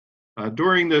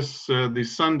During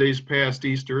these Sundays past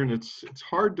Easter, and it's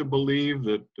hard to believe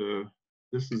that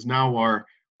this is now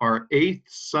our eighth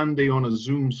Sunday on a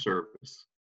Zoom service.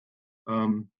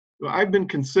 I've been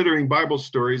considering Bible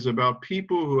stories about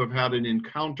people who have had an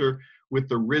encounter with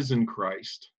the risen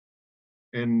Christ.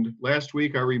 And last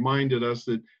week I reminded us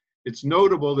that it's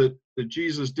notable that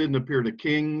Jesus didn't appear to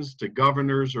kings, to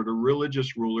governors, or to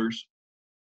religious rulers.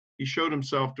 He showed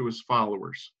himself to his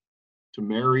followers, to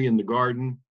Mary in the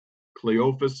garden,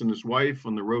 Cleophas and his wife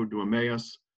on the road to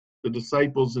Emmaus, the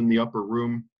disciples in the upper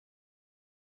room.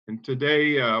 And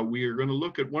today we are going to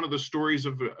look at one of the stories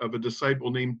of a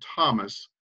disciple named Thomas.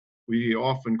 We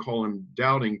often call him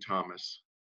Doubting Thomas.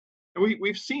 And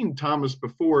we've seen Thomas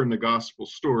before in the gospel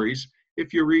stories.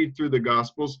 If you read through the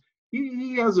gospels,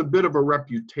 he has a bit of a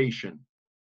reputation.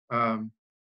 In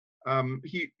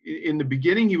the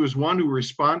beginning, he was one who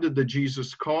responded to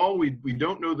Jesus' call. We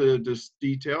don't know the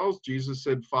details. Jesus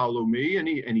said, "Follow me," and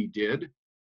he did.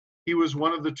 He was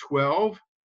one of the 12.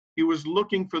 He was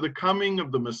looking for the coming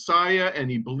of the Messiah, and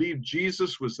he believed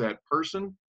Jesus was that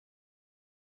person.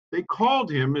 They called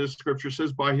him, as Scripture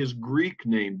says, by his Greek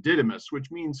name, Didymus,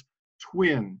 which means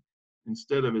twin,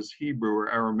 instead of his Hebrew or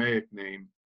Aramaic name,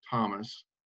 Thomas.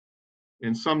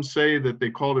 And some say that they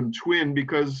called him twin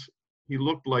because he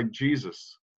looked like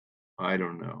Jesus. I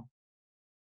don't know.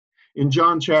 In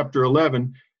John chapter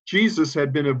 11, Jesus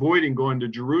had been avoiding going to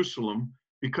Jerusalem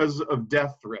because of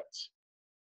death threats.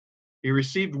 He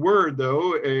received word,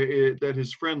 though, that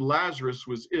his friend Lazarus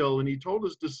was ill, and he told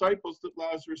his disciples that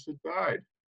Lazarus had died.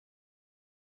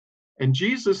 And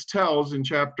Jesus tells in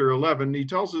chapter 11, he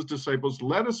tells his disciples,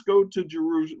 let us go to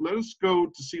Jerusalem, let us go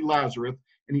to see Lazarus.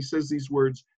 And he says these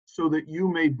words, so that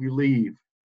you may believe.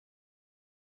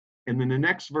 And then the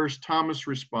next verse, Thomas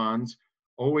responds,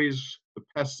 always the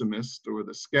pessimist or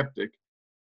the skeptic.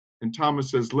 And Thomas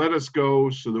says, let us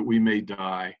go so that we may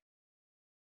die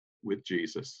with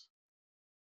Jesus.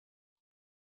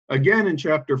 Again, in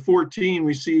chapter 14,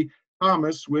 we see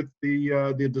Thomas with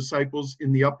the disciples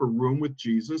in the upper room with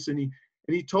Jesus. And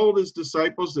he told his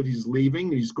disciples that he's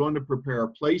leaving. He's going to prepare a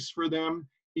place for them.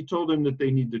 He told them that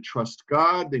they need to trust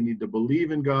God. They need to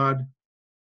believe in God.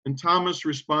 And Thomas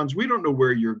responds, we don't know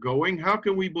where you're going. How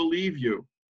can we believe you?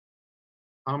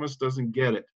 Thomas doesn't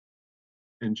get it.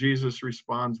 And Jesus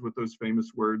responds with those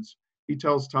famous words. He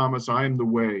tells Thomas, I am the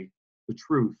way, the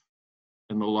truth,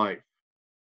 and the life.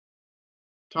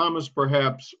 Thomas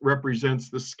perhaps represents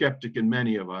the skeptic in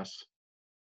many of us.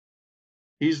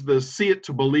 He's the see it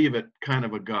to believe it kind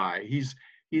of a guy. He's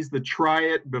the try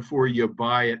it before you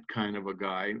buy it kind of a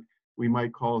guy. We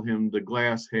might call him the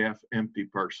glass half empty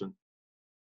person.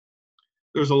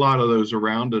 There's a lot of those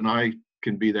around, and I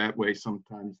can be that way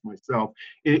sometimes myself.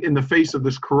 In the face of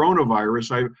this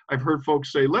coronavirus, I've heard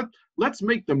folks say, let's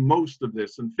make the most of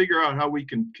this and figure out how we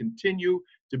can continue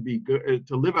to be good,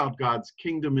 to live out God's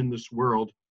kingdom in this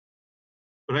world.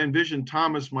 But I envision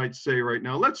Thomas might say right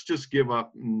now, let's just give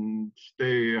up and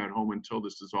stay at home until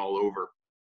this is all over.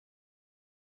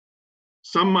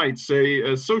 Some might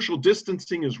say social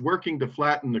distancing is working to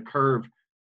flatten the curve.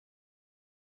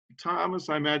 Thomas,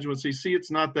 I imagine, would say, see,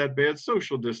 it's not that bad.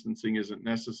 Social distancing isn't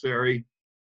necessary.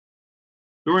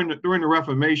 During the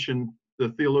Reformation, the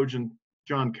theologian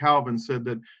John Calvin said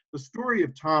that the story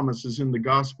of Thomas is in the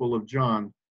Gospel of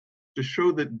John to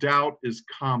show that doubt is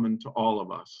common to all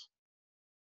of us.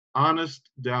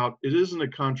 Honest doubt, it isn't a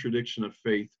contradiction of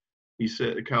faith,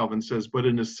 Calvin says, but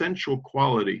an essential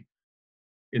quality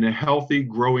in a healthy,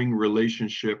 growing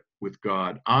relationship with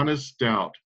God. Honest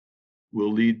doubt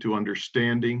will lead to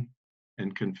understanding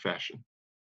and confession.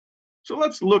 So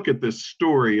let's look at this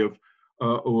story of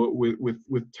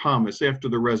with Thomas after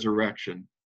the resurrection.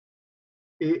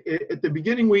 At the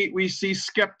beginning, we see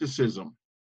skepticism.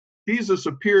 Jesus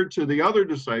appeared to the other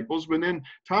disciples, but then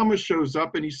Thomas shows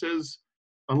up and he says,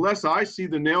 unless I see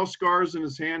the nail scars in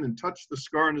his hand and touch the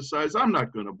scar in his side, I'm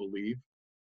not going to believe.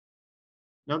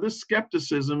 Now, this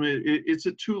skepticism, it's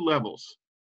at two levels.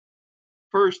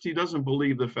 First, he doesn't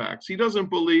believe the facts. He doesn't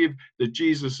believe that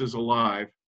Jesus is alive.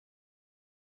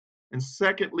 And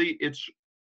secondly, it's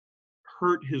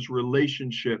hurt his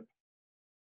relationship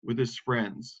with his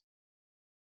friends.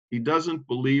 He doesn't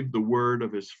believe the word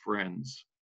of his friends.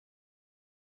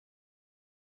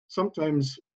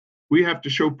 Sometimes we have to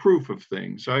show proof of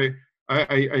things. I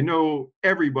know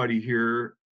everybody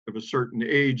here of a certain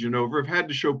age and over have had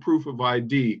to show proof of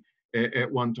ID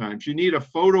at one time. So you need a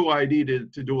photo ID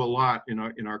to do a lot in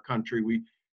our country. We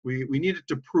need it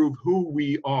to prove who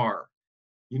we are.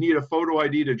 You need a photo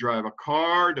ID to drive a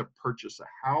car, to purchase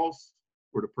a house,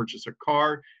 or to purchase a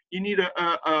car. You need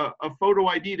a photo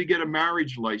ID to get a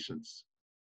marriage license.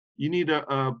 You need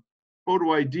a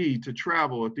photo ID to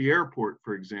travel at the airport,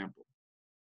 for example.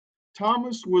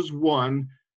 Thomas was one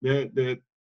that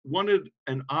wanted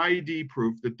an ID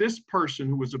proof that this person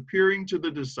who was appearing to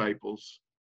the disciples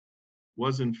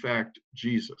was in fact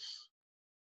Jesus.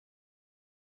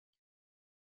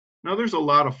 Now, there's a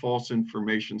lot of false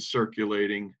information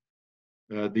circulating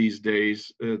these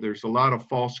days. There's a lot of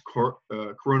false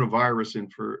coronavirus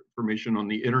information on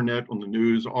the internet, on the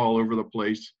news, all over the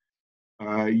place.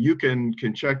 You can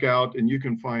check out and you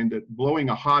can find that blowing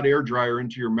a hot air dryer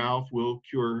into your mouth will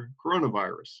cure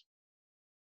coronavirus.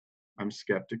 I'm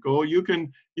skeptical. You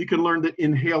can learn that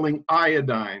inhaling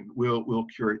iodine will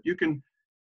cure it. You can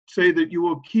say that you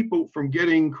will keep from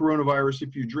getting coronavirus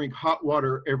if you drink hot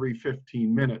water every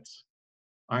 15 minutes.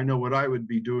 I know what I would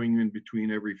be doing in between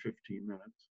every 15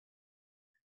 minutes.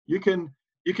 You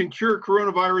can cure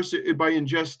coronavirus by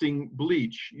ingesting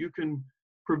bleach. You can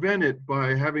prevent it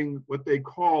by having what they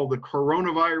call the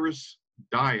coronavirus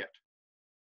diet.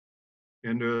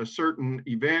 And a certain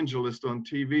evangelist on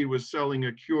TV was selling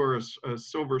a cure, a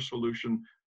silver solution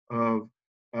of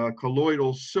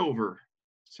colloidal silver,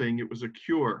 saying it was a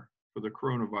cure for the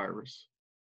coronavirus.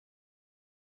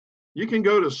 You can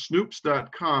go to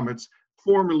snoops.com. It's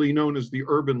formerly known as the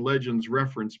Urban Legends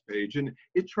reference page, and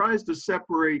it tries to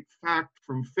separate fact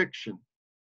from fiction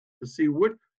to see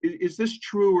what is this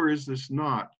true or is this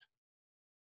not.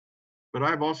 But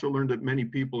I've also learned that many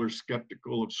people are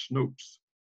skeptical of Snopes.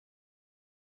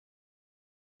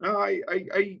 I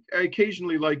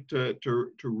occasionally like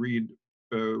to read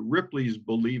Ripley's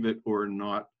Believe It or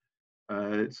Not.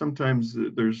 Sometimes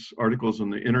there's articles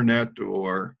on the internet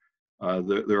or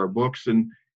there are books,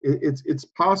 and it's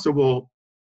possible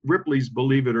Ripley's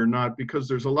Believe It or Not because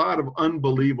there's a lot of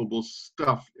unbelievable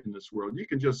stuff in this world. You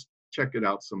can just check it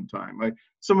out sometime.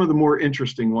 Some of the more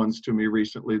interesting ones to me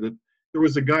recently, that there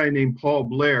was a guy named Paul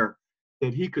Blair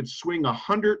that he could swing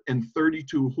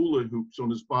 132 hula hoops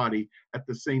on his body at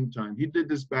the same time. He did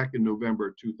this back in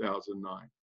November 2009.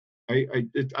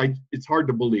 It's hard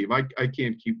to believe. I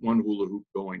can't keep one hula hoop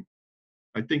going.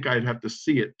 I think I'd have to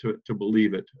see it to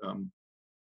believe it.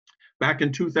 Back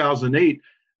in 2008,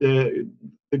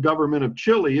 the government of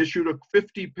Chile issued a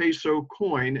 50 peso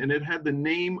coin, and it had the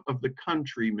name of the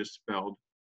country misspelled.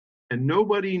 And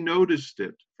nobody noticed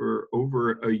it for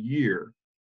over a year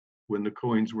when the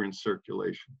coins were in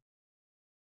circulation.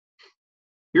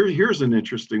 Here's an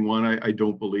interesting one I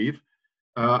don't believe.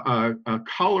 A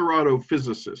Colorado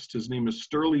physicist, his name is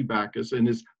Sterling Backus, and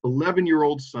his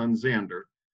 11-year-old son, Xander,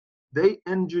 they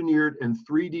engineered and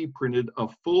 3D printed a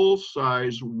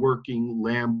full-size working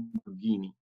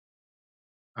Lamborghini.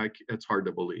 It's hard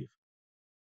to believe.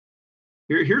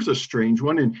 Here's a strange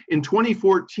one. In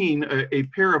 2014, a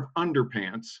pair of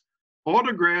underpants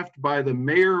autographed by the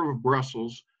mayor of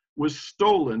Brussels was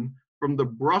stolen from the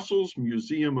Brussels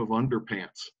Museum of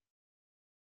Underpants.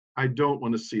 I don't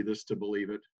want to see this to believe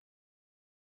it.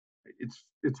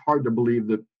 It's hard to believe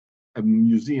that a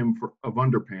museum of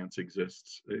underpants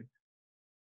exists.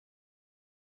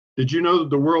 Did you know that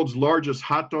the world's largest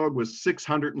hot dog was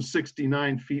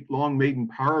 669 feet long, made in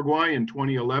Paraguay in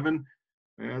 2011?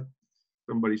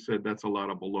 Somebody said that's a lot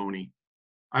of baloney.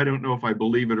 I don't know if I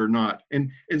believe it or not.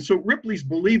 And so Ripley's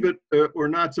Believe It or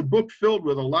Not, it's a book filled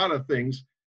with a lot of things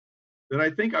that I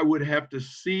think I would have to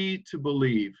see to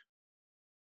believe.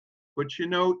 But you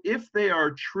know, if they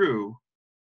are true,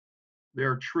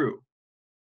 they're true,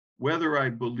 whether I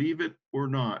believe it or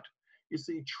not. You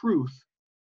see, truth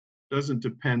doesn't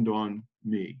depend on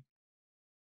me.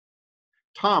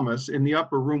 Thomas, in the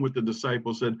upper room with the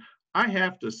disciples, said, I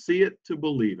have to see it to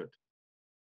believe it.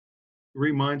 It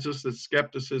reminds us that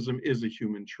skepticism is a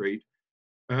human trait.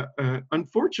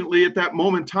 Unfortunately, at that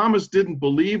moment, Thomas didn't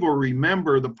believe or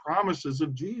remember the promises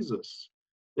of Jesus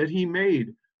that he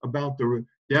made about the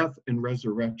death and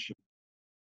resurrection.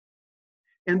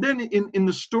 And then in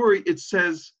the story, it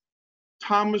says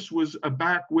Thomas was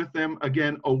back with them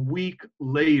again a week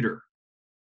later.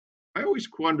 I always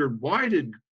wondered, why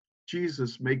did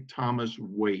Jesus make Thomas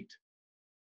wait?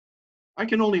 I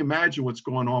can only imagine what's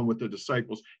going on with the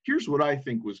disciples. Here's what I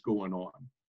think was going on.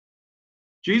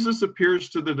 Jesus appears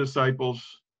to the disciples.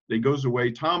 They goes away.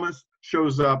 Thomas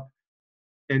shows up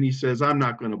and he says, I'm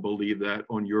not going to believe that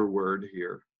on your word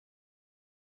here.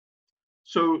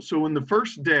 So in the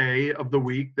first day of the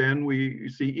week, then we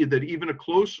see that even a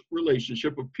close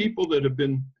relationship of people that have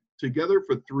been together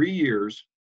for 3 years,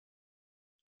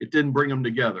 it didn't bring them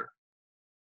together.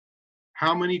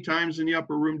 How many times in the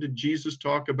upper room did Jesus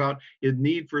talk about his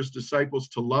need for his disciples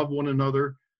to love one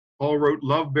another? Paul wrote,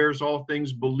 love bears all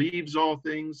things, believes all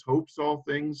things, hopes all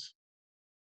things.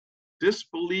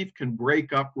 Disbelief can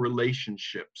break up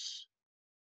relationships.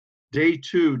 Day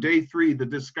 2, day 3, the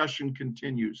discussion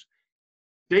continues.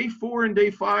 Day 4 and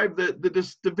day 5,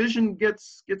 this division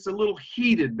gets a little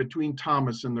heated between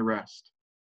Thomas and the rest.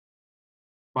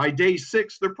 By day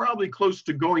 6, they're probably close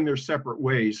to going their separate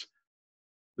ways.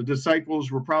 The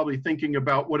disciples were probably thinking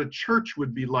about what a church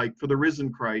would be like for the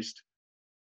risen Christ.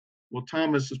 Well,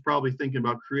 Thomas is probably thinking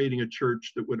about creating a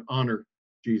church that would honor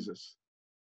Jesus.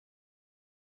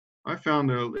 I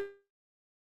found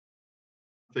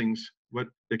things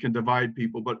that can divide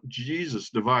people, but Jesus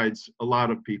divides a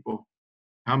lot of people.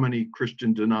 How many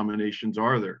Christian denominations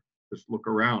are there? Just look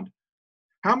around.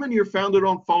 How many are founded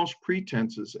on false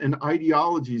pretenses and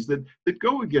ideologies that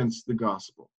go against the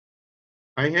gospel?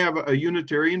 I have a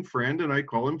Unitarian friend, and I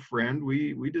call him friend.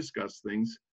 We discuss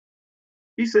things.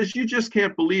 He says, you just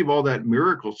can't believe all that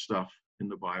miracle stuff in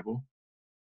the Bible.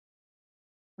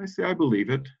 I say, I believe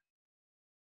it.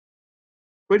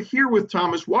 But here with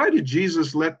Thomas, why did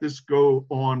Jesus let this go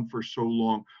on for so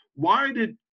long? Why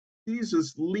did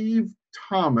Jesus leave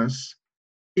Thomas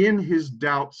in his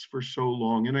doubts for so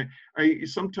long? And I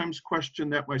sometimes question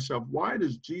that myself. Why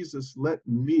does Jesus let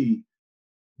me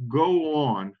go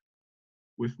on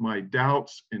with my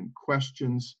doubts and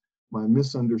questions, my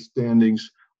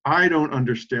misunderstandings? I don't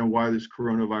understand why this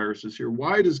coronavirus is here.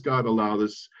 Why does God allow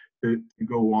this to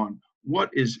go on? What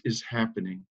is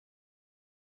happening?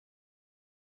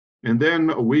 And then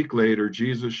a week later,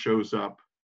 Jesus shows up.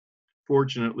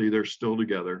 Fortunately, they're still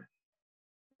together.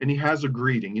 And he has a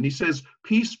greeting. And he says,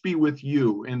 peace be with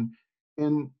you. And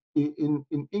in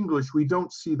English, we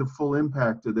don't see the full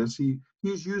impact of this.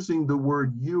 He's using the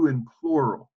word you in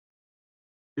plural.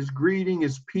 His greeting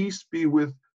is, peace be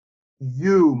with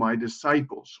you, my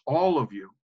disciples, all of you.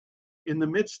 In the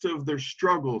midst of their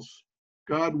struggles,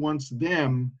 God wants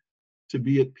them to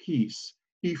be at peace.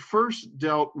 He first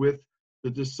dealt with the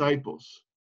disciples.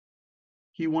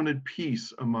 He wanted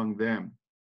peace among them.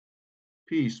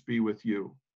 Peace be with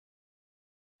you.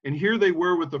 And here they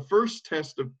were with the first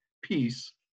test of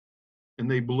peace, and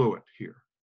they blew it here.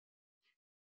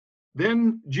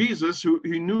 Then Jesus, who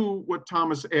he knew what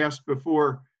Thomas asked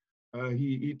before,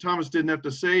 Thomas didn't have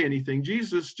to say anything.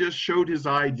 Jesus just showed his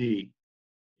ID.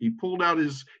 He pulled out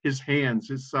his hands,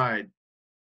 his side.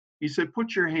 He said,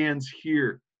 put your hands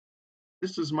here.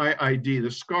 This is my ID,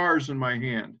 the scars in my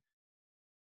hand,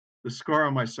 the scar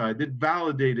on my side that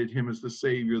validated him as the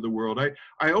Savior of the world.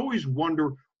 I always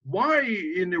wonder, why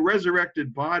in the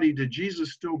resurrected body did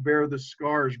Jesus still bear the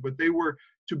scars? But they were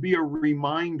to be a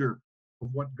reminder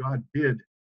of what God did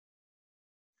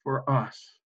for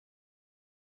us.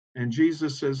 And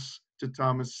Jesus says to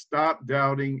Thomas, stop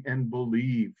doubting and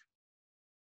believe.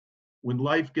 When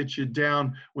life gets you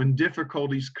down, when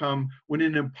difficulties come, when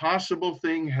an impossible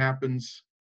thing happens,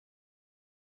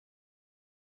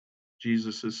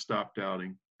 Jesus says, stop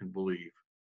doubting and believe.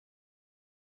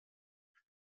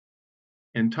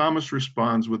 And Thomas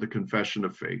responds with a confession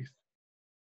of faith.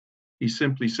 He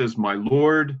simply says, my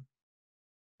Lord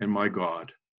and my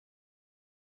God.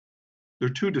 They're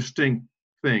two distinct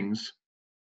things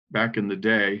back in the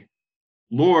day.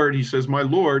 Lord, he says, my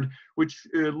Lord, which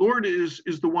Lord is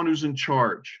the one who's in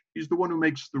charge. He's the one who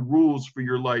makes the rules for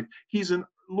your life.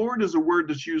 Lord is a word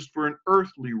that's used for an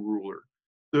earthly ruler.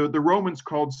 The Romans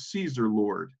called Caesar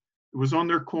Lord. It was on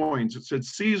their coins. It said,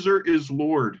 Caesar is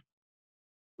Lord.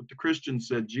 But the Christians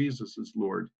said, Jesus is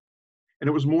Lord. And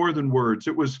it was more than words.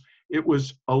 It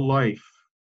was a life.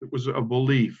 It was a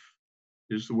belief,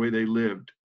 is the way they lived.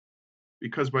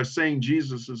 Because by saying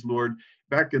Jesus is Lord,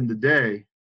 back in the day,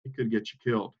 it could get you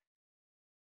killed.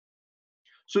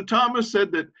 So Thomas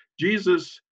said that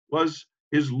Jesus was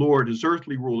his Lord, his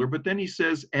earthly ruler, but then he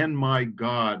says, and my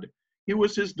God. He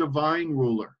was his divine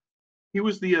ruler. He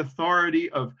was the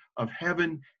authority of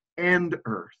heaven and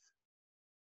earth.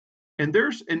 And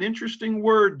there's an interesting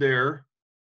word there.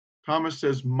 Thomas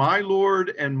says, my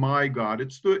Lord and my God.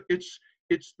 It's the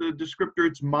descriptor,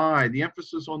 it's my, the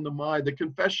emphasis on the my. The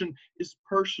confession is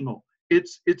personal.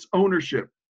 It's ownership.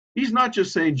 He's not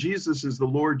just saying Jesus is the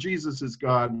Lord, Jesus is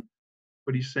God,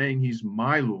 but he's saying he's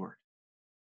my Lord.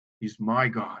 He's my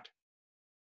God.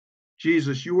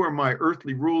 Jesus, you are my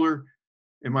earthly ruler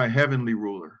and my heavenly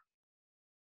ruler.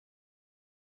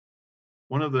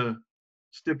 One of the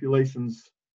stipulations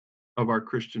of our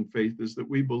Christian faith is that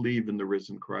we believe in the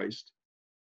risen Christ.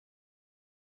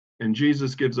 And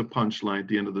Jesus gives a punchline at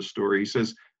the end of the story. He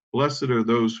says, blessed are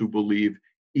those who believe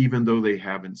even though they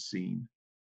haven't seen.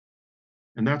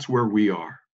 And that's where we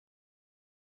are.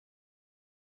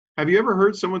 Have you ever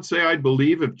heard someone say, I'd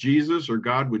believe if Jesus or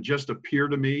God would just appear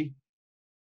to me?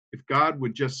 If God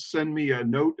would just send me a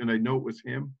note and I know it was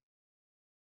him?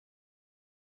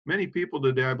 Many people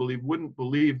today, I believe, wouldn't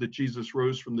believe that Jesus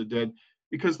rose from the dead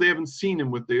because they haven't seen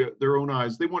him with their own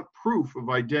eyes. They want proof of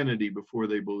identity before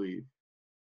they believe.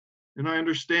 And I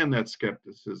understand that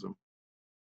skepticism.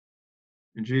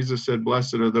 And Jesus said,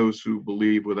 "Blessed are those who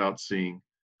believe without seeing."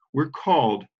 We're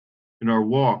called in our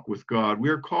walk with God, we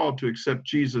are called to accept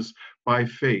Jesus by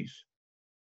faith.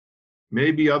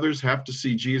 Maybe others have to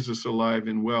see Jesus alive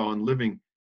and well and living,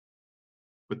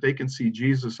 but they can see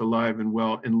Jesus alive and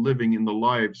well and living in the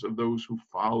lives of those who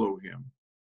follow him,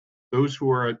 those who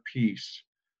are at peace,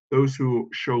 those who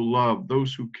show love,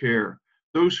 those who care,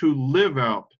 those who live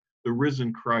out the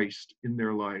risen Christ in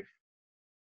their life.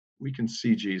 We can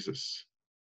see Jesus.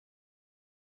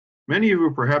 Many of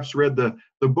you perhaps read the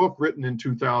book written in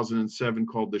 2007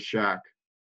 called The Shack.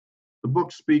 The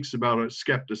book speaks about a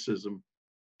skepticism,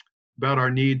 about our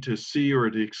need to see or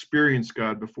to experience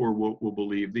God before we'll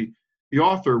believe. The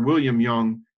author, William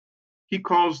Young, he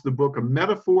calls the book a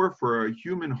metaphor for a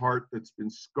human heart that's been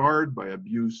scarred by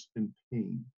abuse and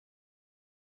pain.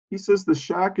 He says the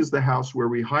shack is the house where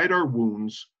we hide our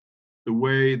wounds, the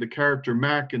way the character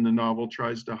Mac in the novel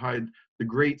tries to hide the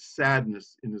great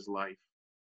sadness in his life.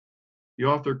 The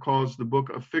author calls the book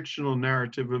a fictional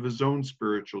narrative of his own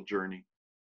spiritual journey.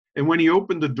 And when he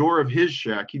opened the door of his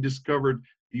shack, he discovered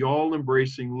the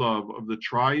all-embracing love of the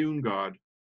triune God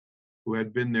who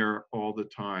had been there all the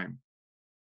time.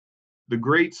 The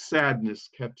great sadness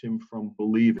kept him from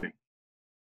believing.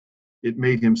 It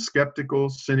made him skeptical,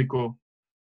 cynical,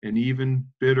 and even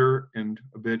bitter and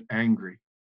a bit angry.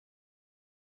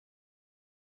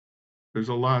 There's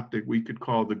a lot that we could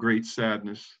call the great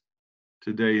sadness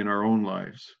today in our own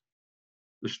lives,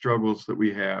 the struggles that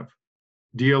we have,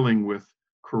 dealing with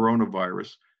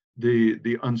coronavirus,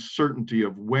 the uncertainty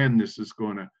of when this is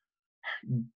going to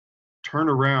turn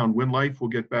around, when life will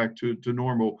get back to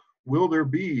normal. Will there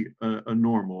be a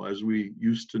normal as we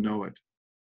used to know it?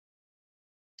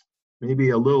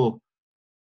 Maybe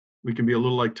we can be a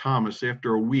little like Thomas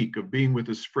after a week of being with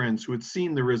his friends who had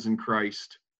seen the risen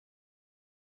Christ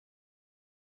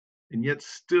and yet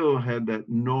still had that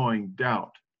gnawing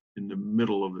doubt in the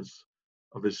middle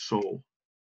of his soul.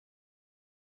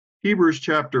 Hebrews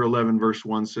chapter 11, verse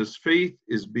 1 says, "Faith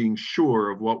is being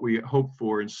sure of what we hope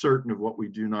for and certain of what we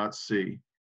do not see."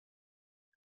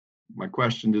 My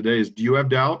question today is, do you have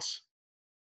doubts?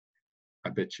 I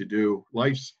bet you do.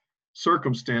 Life's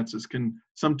circumstances can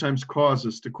sometimes cause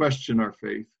us to question our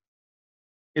faith.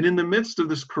 And in the midst of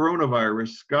this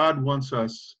coronavirus, God wants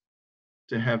us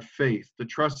to have faith, to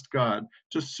trust God,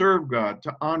 to serve God,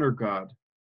 to honor God,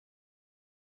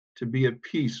 to be at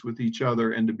peace with each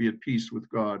other and to be at peace with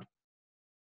God.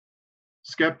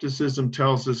 Skepticism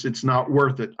tells us it's not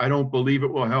worth it. I don't believe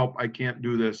it will help. I can't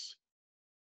do this.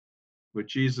 But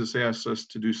Jesus asks us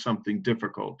to do something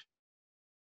difficult,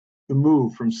 to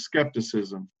move from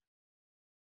skepticism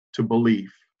to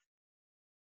belief,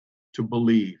 to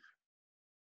believe.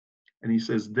 And he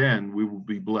says, then we will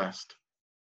be blessed.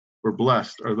 For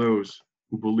blessed are those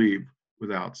who believe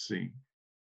without seeing.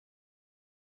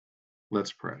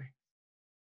 Let's pray.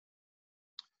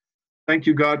 Thank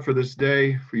you, God, for this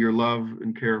day, for your love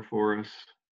and care for us.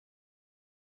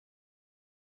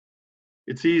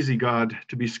 It's easy, God,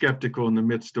 to be skeptical in the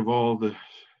midst of all the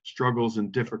struggles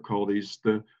and difficulties,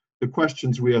 the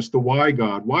questions we ask, the why,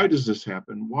 God. Why does this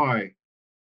happen? Why?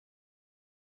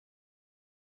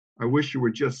 I wish you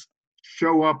would just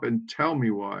show up and tell me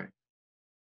why,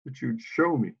 that you'd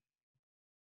show me.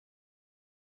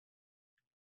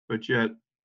 But yet,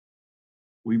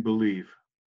 we believe.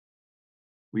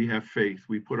 We have faith.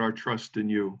 We put our trust in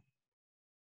you.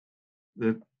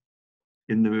 That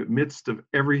in the midst of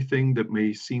everything that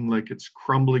may seem like it's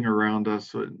crumbling around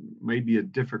us, or maybe a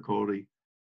difficulty,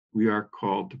 we are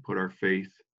called to put our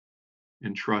faith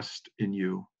and trust in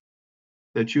you.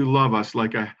 That you love us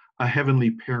like a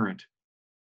heavenly parent,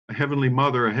 a heavenly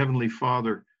mother, a heavenly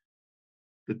father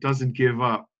that doesn't give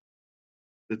up,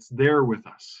 that's there with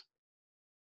us,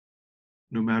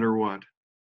 no matter what.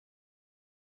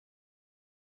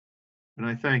 And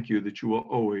I thank you that you will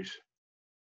always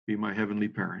be my heavenly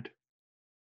parent.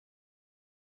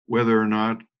 Whether or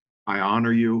not I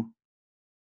honor you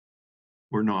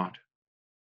or not,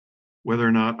 whether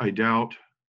or not I doubt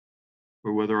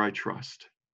or whether I trust.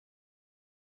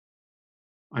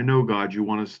 I know, God, you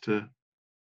want us to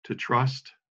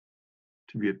trust,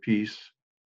 to be at peace,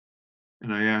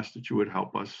 and I ask that you would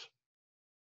help us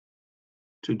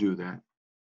to do that,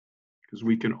 because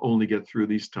we can only get through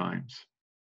these times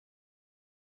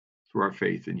through our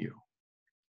faith in you.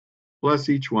 Bless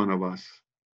each one of us.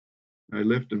 I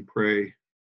lift and pray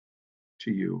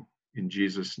to you in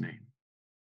Jesus' name.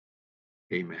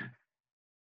 Amen.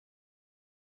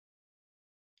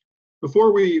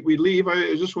 Before we leave,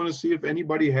 I just want to see if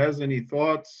anybody has any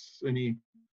thoughts, any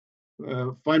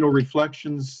final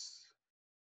reflections,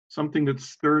 something that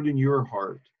stirred in your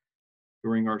heart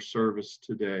during our service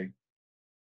today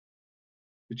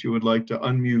that you would like to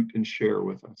unmute and share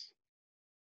with us.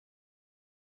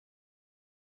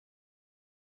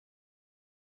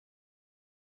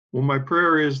 Well, my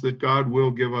prayer is that God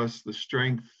will give us the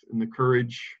strength and the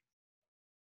courage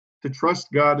to trust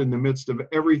God in the midst of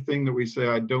everything that we say,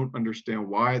 I don't understand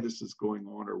why this is going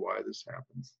on or why this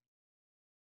happens.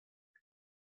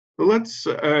 But let's,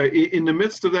 in the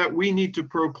midst of that, we need to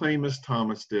proclaim as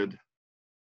Thomas did.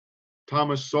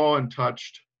 Thomas saw and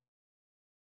touched.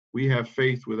 We have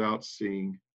faith without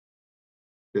seeing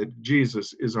that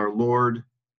Jesus is our Lord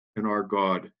and our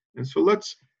God. And so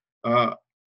let's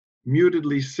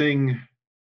mutedly sing,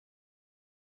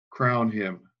 Crown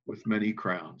Him with Many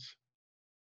Crowns.